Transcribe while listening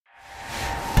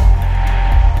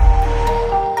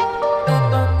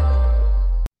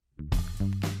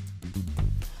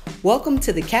Welcome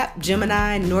to the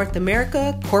Capgemini North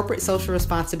America Corporate Social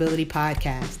Responsibility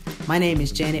Podcast. My name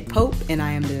is Janet Pope, and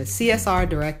I am the CSR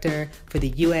Director for the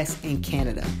U.S. and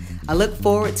Canada. I look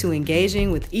forward to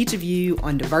engaging with each of you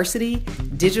on diversity,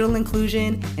 digital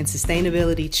inclusion, and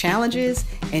sustainability challenges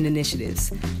and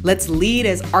initiatives. Let's lead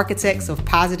as architects of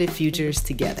positive futures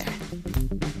together.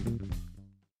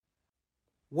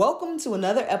 Welcome to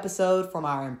another episode from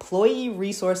our Employee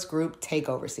Resource Group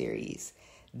Takeover Series.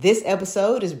 This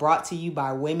episode is brought to you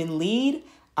by Women Lead,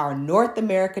 our North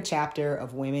America chapter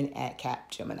of Women at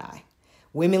Capgemini.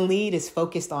 Women Lead is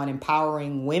focused on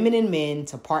empowering women and men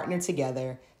to partner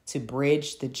together to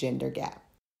bridge the gender gap.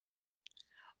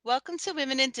 Welcome to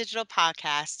Women in Digital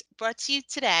Podcast, brought to you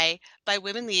today by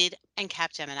Women Lead and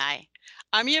Capgemini.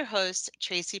 I'm your host,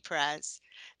 Tracy Perez.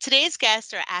 Today's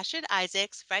guests are Astrid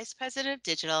Isaacs, Vice President of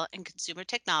Digital and Consumer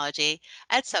Technology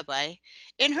at Subway.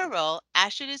 In her role,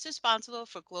 Astrid is responsible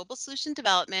for global solution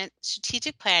development,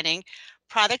 strategic planning,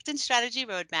 product and strategy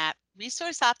roadmap,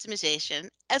 resource optimization,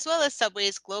 as well as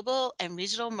Subway's global and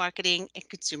regional marketing and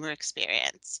consumer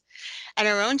experience. And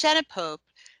our own Janet Pope,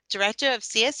 Director of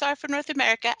CSR for North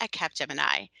America at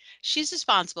Capgemini. She's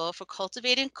responsible for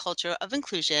cultivating culture of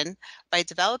inclusion by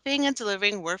developing and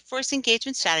delivering workforce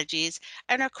engagement strategies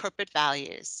and our corporate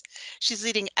values. She's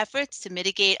leading efforts to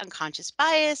mitigate unconscious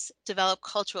bias, develop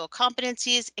cultural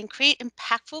competencies, and create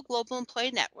impactful global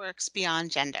employee networks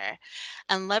beyond gender,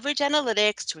 and leverage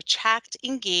analytics to attract,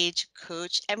 engage,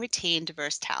 coach, and retain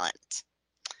diverse talent.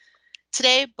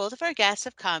 Today, both of our guests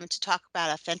have come to talk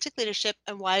about authentic leadership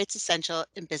and why it's essential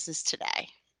in business today.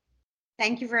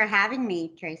 Thank you for having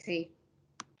me, Tracy.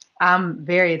 I'm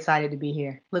very excited to be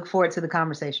here. Look forward to the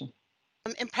conversation.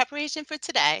 In preparation for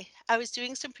today, I was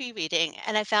doing some pre-reading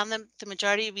and I found that the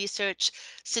majority of research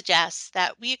suggests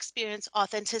that we experience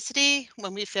authenticity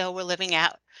when we feel we're living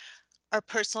out our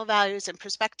personal values and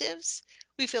perspectives.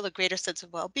 We feel a greater sense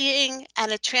of well-being,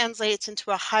 and it translates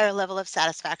into a higher level of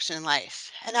satisfaction in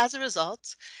life. And as a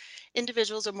result,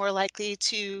 individuals are more likely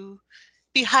to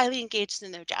be highly engaged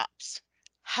in their jobs.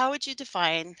 How would you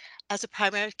define as a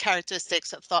primary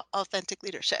characteristics of authentic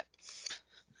leadership?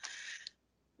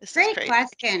 Great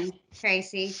question,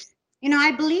 Tracy.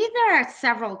 I believe there are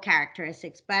several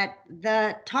characteristics, but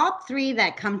the top three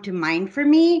that come to mind for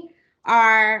me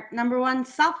are number one,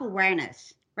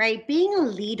 self-awareness, right? Being a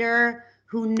leader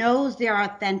who knows their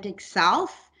authentic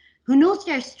self, who knows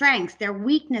their strengths, their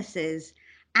weaknesses,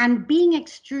 and being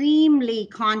extremely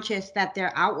conscious that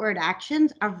their outward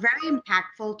actions are very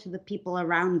impactful to the people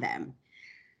around them.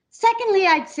 Secondly,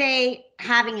 I'd say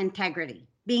having integrity,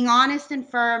 being honest and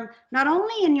firm, not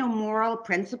only in your moral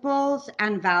principles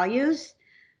and values,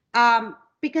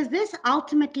 because this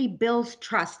ultimately builds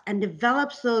trust and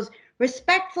develops those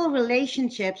respectful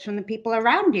relationships from the people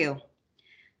around you.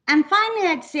 And finally,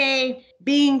 I'd say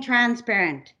being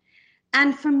transparent.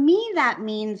 And for me, that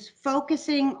means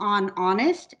focusing on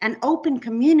honest and open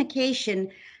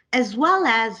communication, as well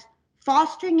as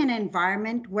fostering an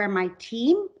environment where my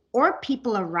team or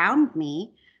people around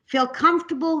me feel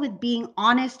comfortable with being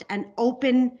honest and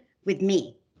open with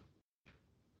me.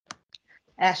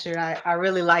 Astrid, I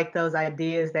really like those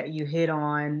ideas that you hit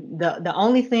on. The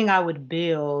only thing I would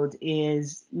build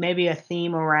is maybe a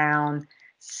theme around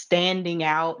standing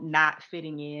out, not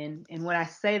fitting in. And when I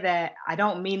say that, I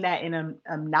don't mean that in an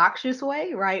obnoxious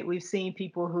way, right? We've seen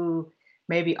people who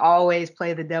maybe always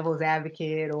play the devil's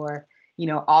advocate or,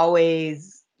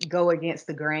 always go against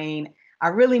the grain. I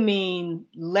really mean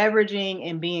leveraging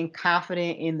and being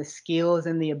confident in the skills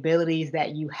and the abilities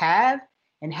that you have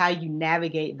and how you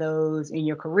navigate those in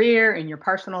your career, in your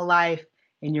personal life,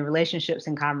 in your relationships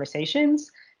and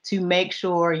conversations to make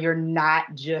sure you're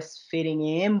not just fitting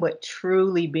in, but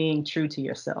truly being true to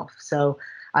yourself. So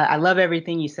I love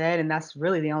everything you said, and that's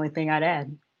really the only thing I'd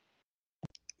add.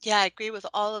 Yeah, I agree with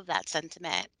all of that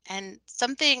sentiment. And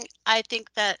something I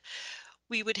think that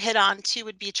we would hit on too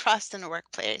would be trust in the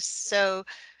workplace. So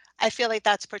I feel like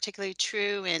that's particularly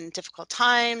true in difficult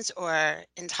times or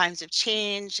in times of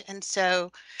change. And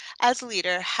so as a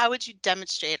leader, how would you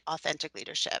demonstrate authentic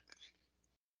leadership?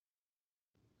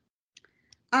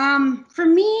 For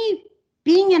me,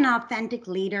 being an authentic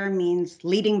leader means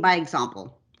leading by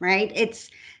example, right? It's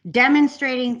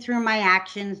demonstrating through my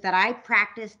actions that I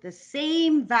practice the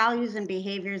same values and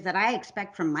behaviors that I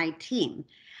expect from my team.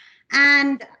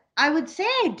 And I would say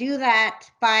I do that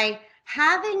by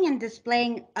having and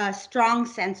displaying a strong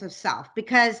sense of self,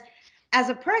 because as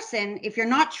a person, if you're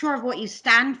not sure of what you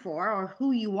stand for or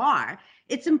who you are,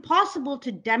 it's impossible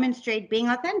to demonstrate being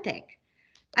authentic.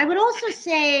 I would also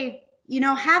say,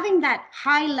 having that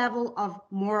high level of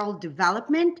moral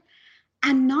development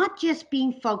and not just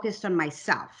being focused on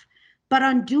myself. but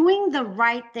on doing the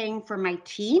right thing for my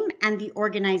team and the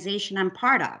organization I'm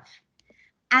part of.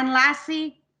 And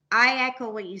lastly, I echo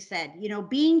what you said,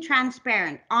 being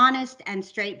transparent, honest, and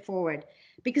straightforward,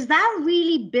 because that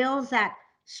really builds that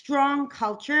strong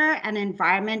culture and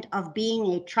environment of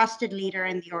being a trusted leader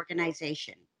in the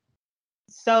organization.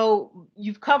 So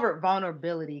you've covered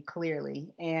vulnerability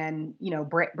clearly, and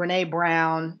Brene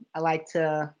Brown. I like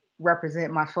to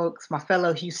represent my folks, my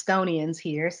fellow Houstonians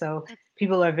here. So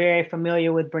people are very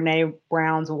familiar with Brene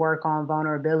Brown's work on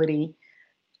vulnerability.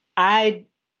 I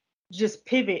just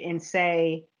pivot and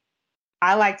say,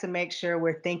 I like to make sure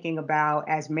we're thinking about,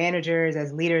 as managers,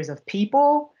 as leaders of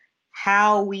people,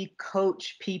 how we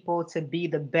coach people to be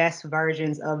the best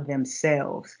versions of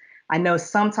themselves. I know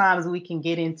sometimes we can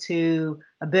get into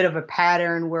a bit of a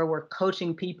pattern where we're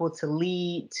coaching people to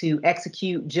lead, to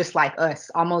execute just like us,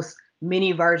 almost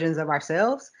mini versions of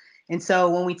ourselves. And so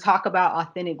when we talk about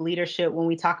authentic leadership, when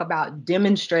we talk about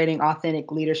demonstrating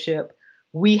authentic leadership,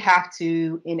 we have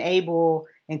to enable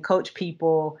and coach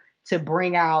people to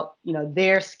bring out,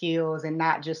 their skills and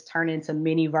not just turn into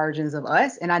mini versions of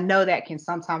us. And I know that can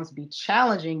sometimes be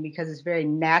challenging because it's very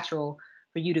natural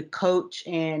for you to coach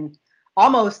and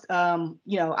almost, I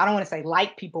don't want to say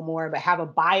like people more, but have a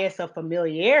bias of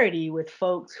familiarity with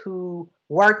folks who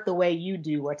work the way you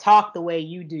do or talk the way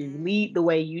you do, lead the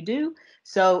way you do.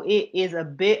 So it is a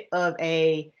bit of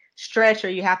a stretch, or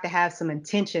you have to have some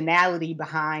intentionality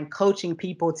behind coaching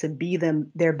people to be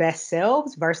their best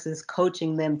selves versus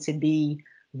coaching them to be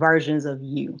versions of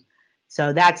you.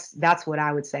 So that's what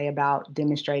I would say about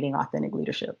demonstrating authentic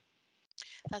leadership.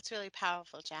 That's really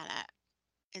powerful, Janet,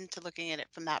 into looking at it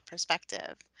from that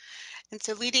perspective. And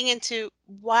so leading into,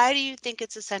 why do you think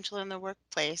it's essential in the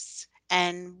workplace?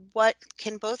 And what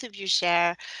can both of you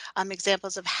share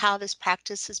examples of how this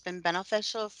practice has been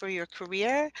beneficial for your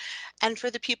career and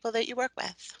for the people that you work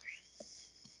with?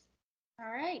 All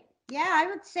right. Yeah, I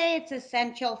would say it's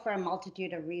essential for a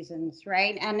multitude of reasons,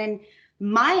 right? And in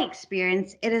my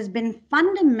experience, it has been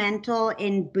fundamental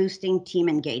in boosting team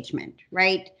engagement,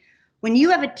 right? When you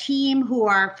have a team who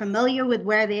are familiar with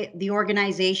where the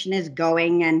organization is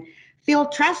going and feel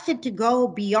trusted to go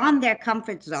beyond their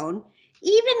comfort zone,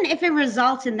 even if it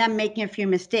results in them making a few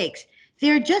mistakes,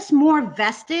 they're just more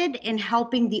vested in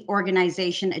helping the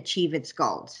organization achieve its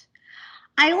goals.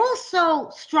 I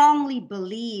also strongly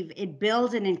believe it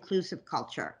builds an inclusive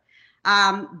culture.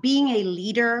 Being a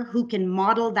leader who can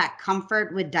model that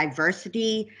comfort with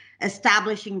diversity,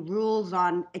 establishing rules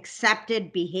on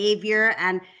accepted behavior,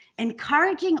 and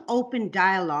encouraging open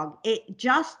dialogue, it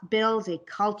just builds a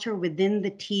culture within the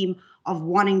team of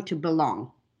wanting to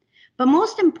belong. But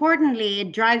most importantly,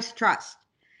 it drives trust.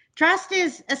 Trust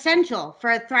is essential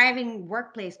for a thriving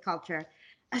workplace culture,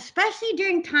 especially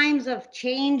during times of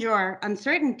change or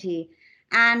uncertainty.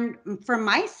 And for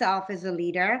myself as a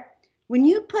leader, when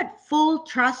you put full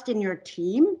trust in your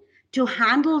team to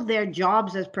handle their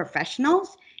jobs as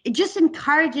professionals, it just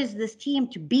encourages this team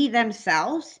to be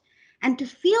themselves and to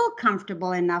feel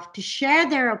comfortable enough to share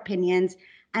their opinions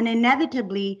and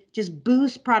inevitably just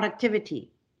boost productivity.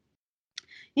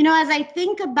 As I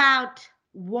think about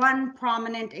one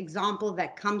prominent example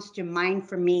that comes to mind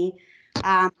for me,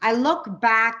 I look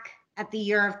back at the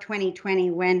year of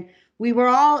 2020 when we were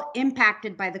all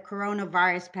impacted by the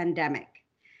coronavirus pandemic.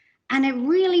 And it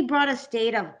really brought a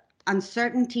state of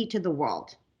uncertainty to the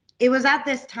world. It was at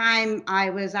this time I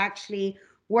was actually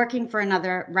working for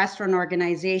another restaurant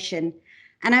organization,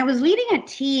 and I was leading a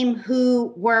team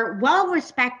who were well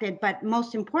respected, but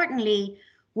most importantly,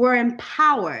 were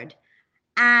empowered,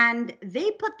 and they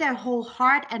put their whole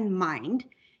heart and mind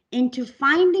into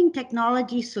finding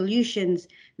technology solutions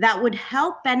that would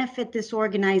help benefit this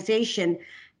organization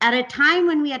at a time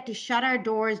when we had to shut our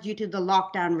doors due to the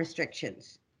lockdown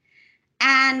restrictions.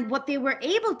 And what they were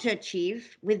able to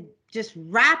achieve with just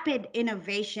rapid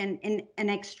innovation in an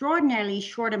extraordinarily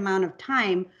short amount of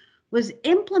time was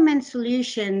implement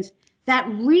solutions that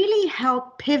really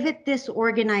help pivot this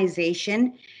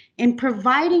organization in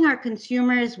providing our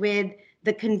consumers with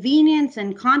the convenience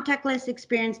and contactless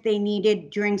experience they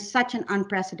needed during such an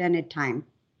unprecedented time.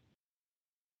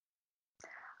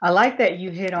 I like that you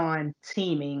hit on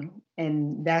teaming,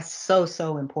 and that's so,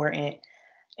 so important.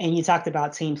 And you talked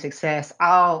about team success.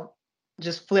 I'll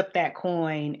just flip that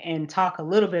coin and talk a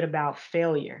little bit about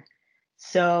failure.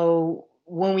 So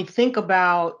when we think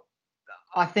about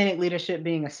authentic leadership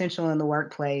being essential in the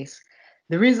workplace,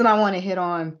 the reason I want to hit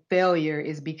on failure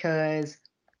is because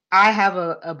I have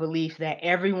a belief that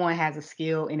everyone has a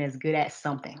skill and is good at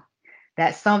something.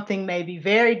 that something may be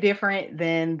very different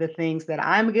than the things that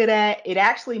I'm good at. It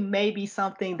actually may be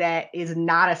something that is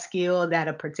not a skill that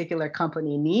a particular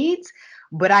company needs,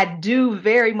 but I do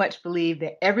very much believe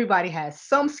that everybody has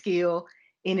some skill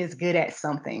and is good at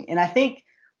something. And I think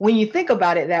when you think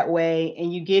about it that way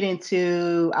and you get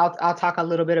into, I'll talk a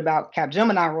little bit about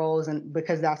Capgemini roles, and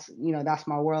because that's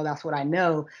my world, that's what I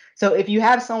know. So if you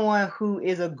have someone who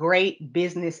is a great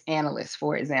business analyst,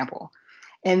 for example,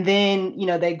 and then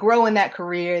they grow in that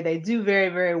career, they do very,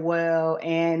 very well,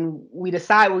 and we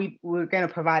decide we're going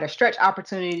to provide a stretch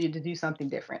opportunity to do something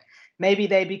different. Maybe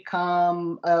they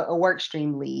become a work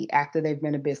stream lead after they've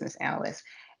been a business analyst,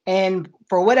 and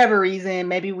for whatever reason,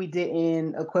 maybe we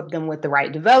didn't equip them with the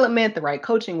right development, the right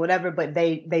coaching, whatever, but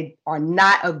they are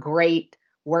not a great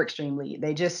work stream lead.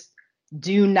 They just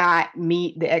do not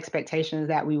meet the expectations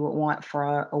that we would want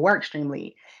for a work stream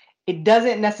lead. It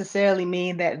doesn't necessarily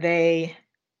mean that they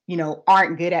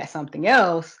aren't good at something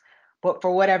else, but for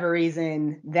whatever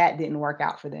reason, that didn't work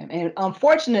out for them. And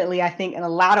unfortunately, I think in a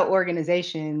lot of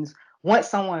organizations, once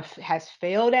someone has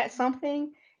failed at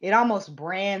something, it almost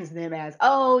brands them as,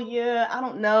 oh yeah, I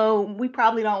don't know, we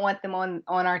probably don't want them on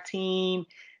our team.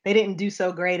 They didn't do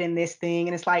so great in this thing.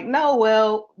 And it's like, no,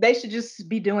 well, they should just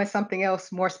be doing something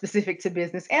else more specific to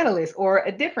business analysts or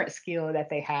a different skill that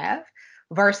they have,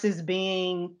 versus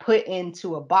being put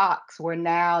into a box where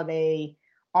now they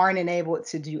aren't enabled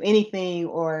to do anything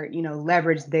or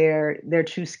leverage their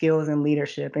true skills and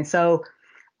leadership. And so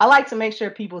I like to make sure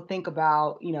people think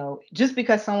about, just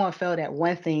because someone failed at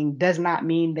one thing does not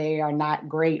mean they are not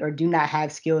great or do not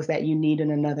have skills that you need in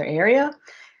another area.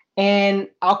 And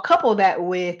I'll couple that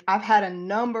with, I've had a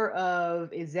number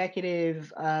of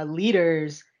executive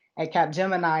leaders at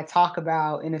Capgemini talk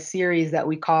about in a series that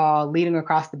we call Leading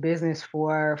Across the Business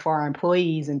for our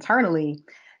employees internally.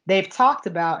 They've talked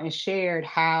about and shared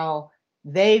how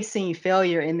they've seen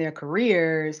failure in their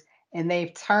careers and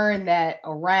they've turned that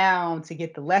around to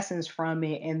get the lessons from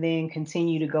it and then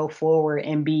continue to go forward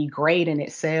and be great and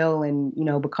excel and,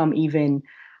 become even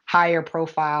higher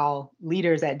profile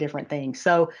leaders at different things.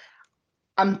 So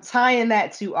I'm tying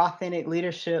that to authentic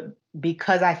leadership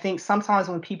because I think sometimes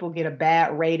when people get a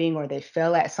bad rating or they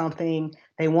fail at something,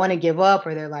 they want to give up,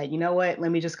 or they're like, you know what,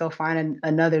 let me just go find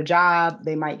another job.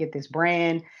 They might get this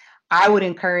brand. I would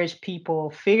encourage people,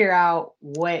 figure out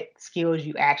what skills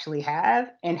you actually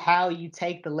have and how you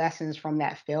take the lessons from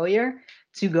that failure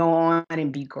to go on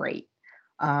and be great.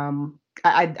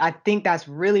 I think that's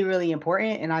really, really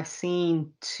important. And I've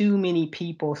seen too many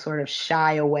people sort of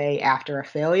shy away after a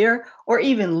failure, or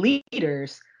even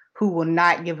leaders who will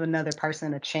not give another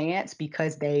person a chance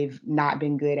because they've not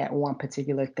been good at one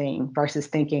particular thing versus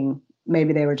thinking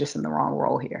maybe they were just in the wrong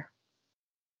role here.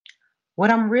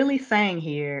 What I'm really saying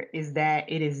here is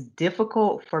that it is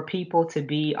difficult for people to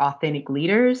be authentic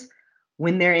leaders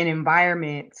when they're in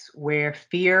environments where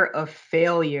fear of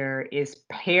failure is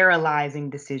paralyzing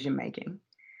decision making.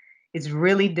 It's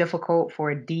really difficult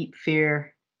for a deep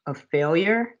fear of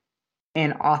failure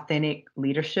and authentic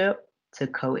leadership to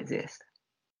coexist.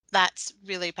 That's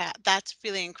really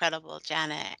incredible,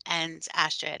 Janet and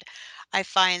Astrid. I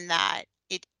find that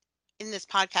in this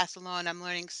podcast alone, I'm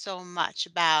learning so much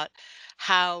about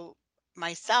how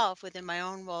myself within my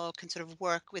own role can sort of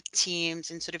work with teams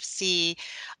and sort of see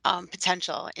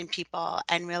potential in people,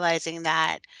 and realizing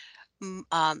that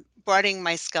broadening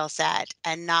my skill set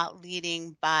and not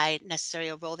leading by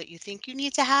necessarily a role that you think you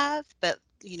need to have, but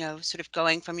sort of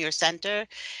going from your center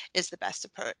is the best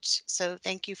approach. So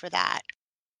thank you for that.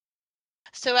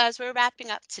 So as we're wrapping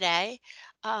up today,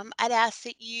 I'd ask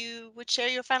that you would share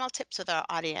your final tips with our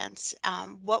audience.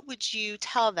 What would you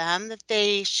tell them that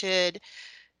they should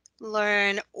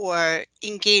learn or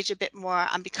engage a bit more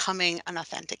on becoming an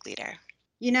authentic leader?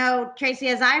 Tracy,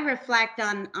 as I reflect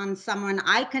on someone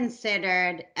I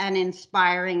considered an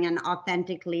inspiring and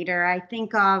authentic leader, I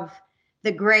think of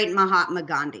the great Mahatma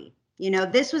Gandhi.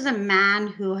 This was a man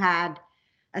who had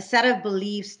a set of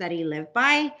beliefs that he lived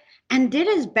by and did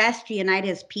his best to unite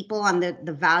his people on the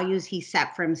values he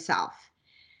set for himself.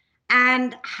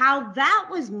 And how that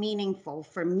was meaningful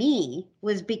for me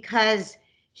was because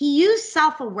he used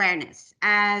self-awareness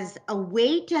as a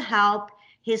way to help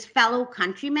his fellow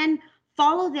countrymen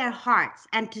follow their hearts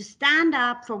and to stand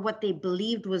up for what they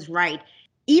believed was right,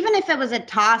 even if it was a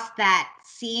task that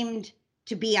seemed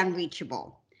to be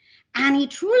unreachable. And he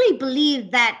truly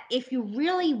believed that if you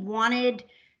really wanted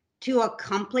to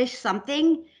accomplish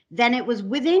something, then it was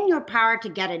within your power to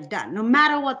get it done, no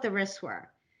matter what the risks were.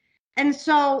 And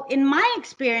so, in my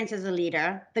experience as a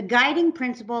leader, the guiding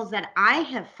principles that I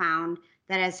have found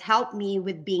that has helped me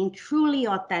with being truly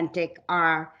authentic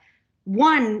are: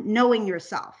 one, knowing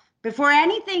yourself. Before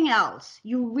anything else,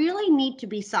 you really need to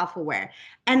be self-aware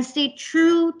and stay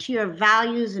true to your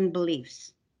values and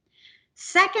beliefs.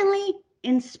 Secondly,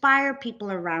 inspire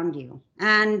people around you.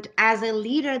 And as a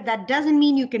leader, that doesn't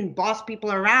mean you can boss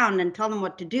people around and tell them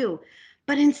what to do,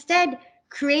 but instead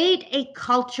create a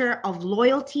culture of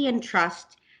loyalty and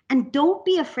trust. And don't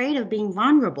be afraid of being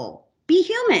vulnerable. Be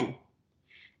human.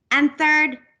 And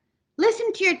third,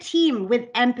 listen to your team with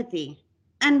empathy.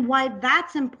 And why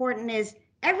that's important is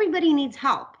everybody needs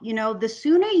help. The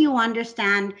sooner you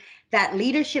understand that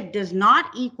leadership does not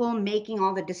equal making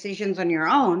all the decisions on your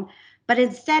own, but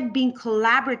instead being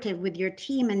collaborative with your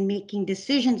team and making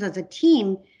decisions as a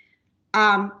team,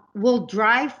 will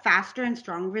drive faster and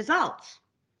strong results.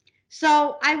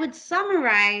 So I would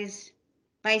summarize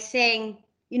by saying,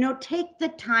 take the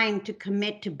time to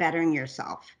commit to bettering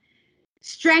yourself.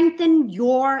 Strengthen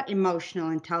your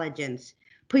emotional intelligence.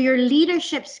 Put your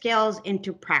leadership skills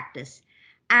into practice.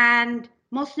 And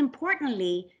most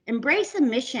importantly, embrace a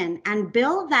mission and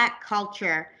build that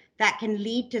culture that can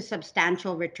lead to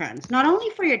substantial returns, not only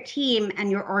for your team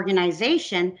and your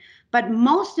organization, but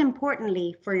most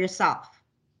importantly for yourself.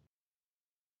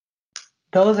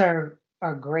 Those are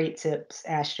great tips,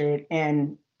 Astrid.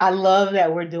 And I love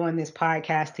that we're doing this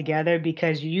podcast together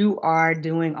because you are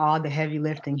doing all the heavy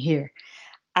lifting here.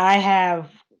 I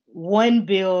have one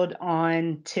build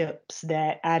on tips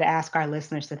that I'd ask our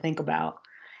listeners to think about,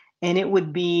 and it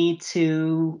would be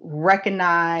to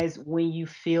recognize when you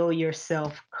feel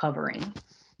yourself covering.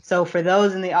 So, for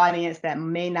those in the audience that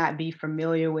may not be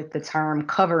familiar with the term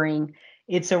covering,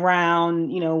 it's around,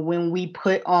 when we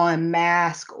put on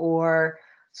mask or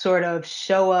sort of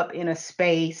show up in a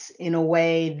space in a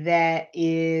way that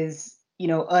is,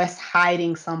 us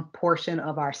hiding some portion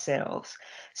of ourselves.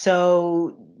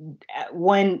 So,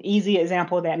 one easy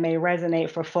example that may resonate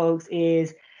for folks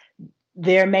is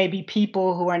there may be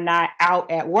people who are not out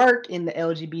at work in the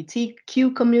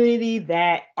LGBTQ community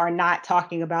that are not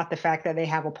talking about the fact that they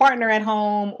have a partner at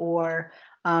home or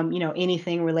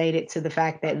anything related to the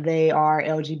fact that they are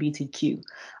LGBTQ.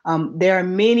 There are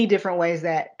many different ways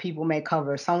that people may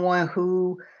cover. Someone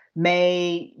who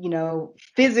may,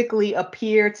 physically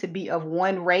appear to be of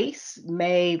one race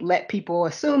may let people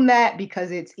assume that because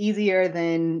it's easier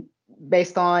than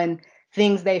based on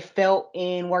things they felt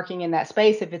in working in that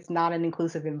space. If it's not an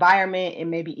inclusive environment, it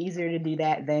may be easier to do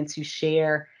that than to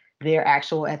share their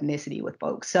actual ethnicity with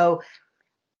folks. So,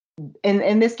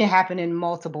 and this can happen in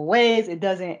multiple ways. It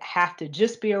doesn't have to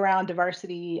just be around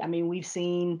diversity. I mean, we've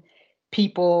seen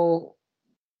people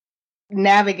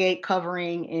navigate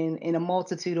covering in a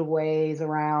multitude of ways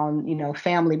around,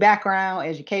 family background,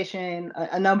 education,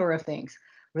 a number of things,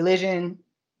 religion,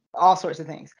 all sorts of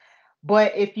things.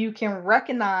 But if you can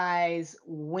recognize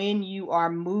when you are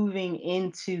moving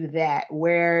into that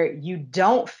where you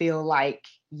don't feel like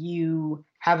you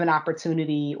have an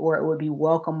opportunity or it would be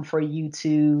welcome for you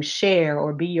to share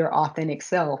or be your authentic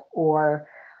self, or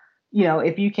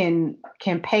if you can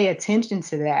pay attention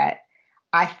to that,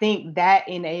 I think that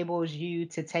enables you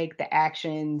to take the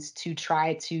actions to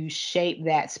try to shape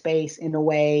that space in a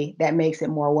way that makes it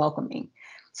more welcoming.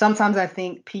 Sometimes I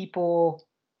think people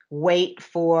wait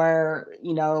for,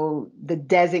 the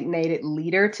designated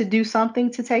leader to do something,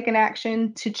 to take an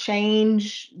action to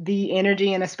change the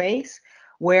energy in a space,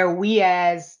 where we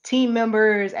as team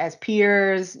members, as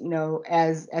peers,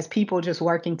 as people just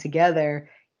working together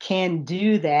can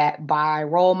do that by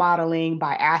role modeling,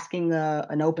 by asking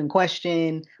an open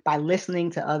question, by listening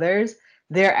to others.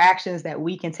 They're actions that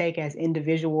we can take as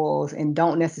individuals and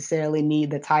don't necessarily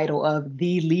need the title of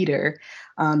the leader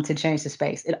to change the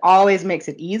space. It always makes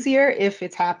it easier if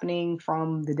it's happening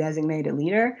from the designated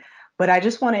leader. But I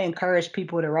just want to encourage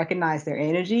people to recognize their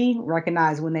energy,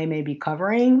 recognize when they may be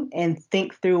covering, and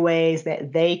think through ways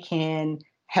that they can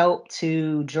help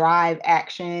to drive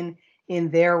action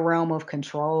in their realm of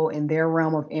control, in their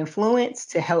realm of influence,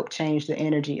 to help change the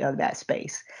energy of that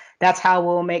space. That's how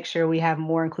we'll make sure we have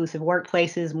more inclusive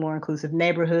workplaces, more inclusive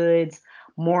neighborhoods,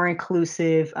 more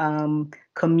inclusive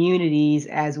communities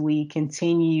as we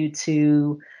continue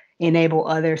to enable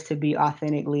others to be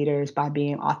authentic leaders by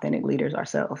being authentic leaders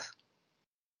ourselves.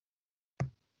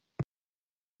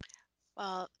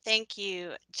 Well, thank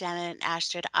you, Janet and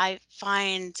Astrid. I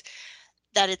find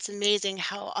that it's amazing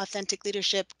how authentic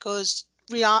leadership goes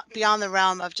beyond the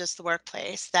realm of just the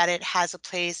workplace, that it has a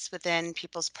place within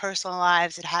people's personal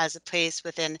lives. It has a place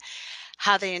within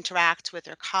how they interact with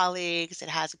their colleagues. It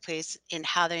has a place in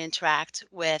how they interact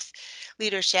with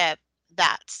leadership.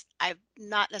 I've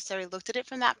not necessarily looked at it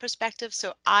from that perspective.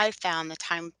 So I found the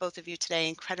time with both of you today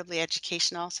incredibly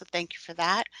educational. So thank you for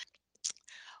that.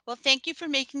 Well, thank you for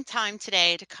making time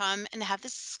today to come and have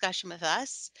this discussion with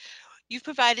us. You've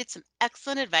provided some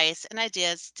excellent advice and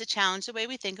ideas to challenge the way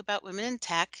we think about women in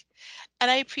tech. And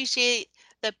I appreciate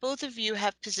that both of you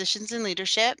have positions in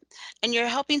leadership and you're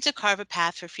helping to carve a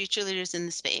path for future leaders in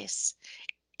the space.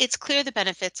 It's clear the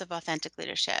benefits of authentic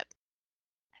leadership.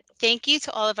 Thank you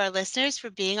to all of our listeners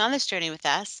for being on this journey with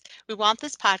us. We want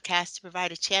this podcast to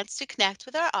provide a chance to connect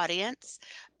with our audience,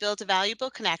 build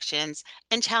valuable connections,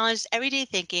 and challenge everyday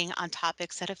thinking on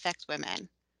topics that affect women.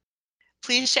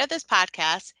 Please share this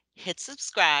podcast, hit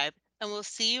subscribe, and we'll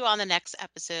see you on the next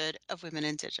episode of Women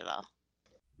in Digital.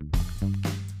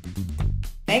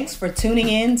 Thanks for tuning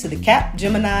in to the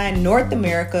Capgemini North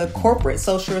America Corporate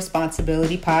Social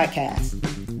Responsibility Podcast.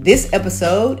 This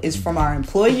episode is from our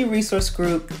Employee Resource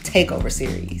Group Takeover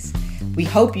Series. We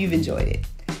hope you've enjoyed it.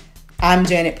 I'm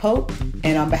Janet Pope,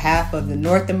 and on behalf of the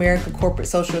North America Corporate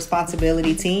Social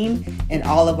Responsibility team and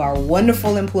all of our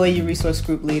wonderful Employee Resource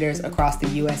Group leaders across the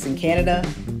U.S. and Canada,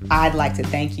 I'd like to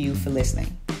thank you for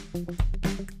listening.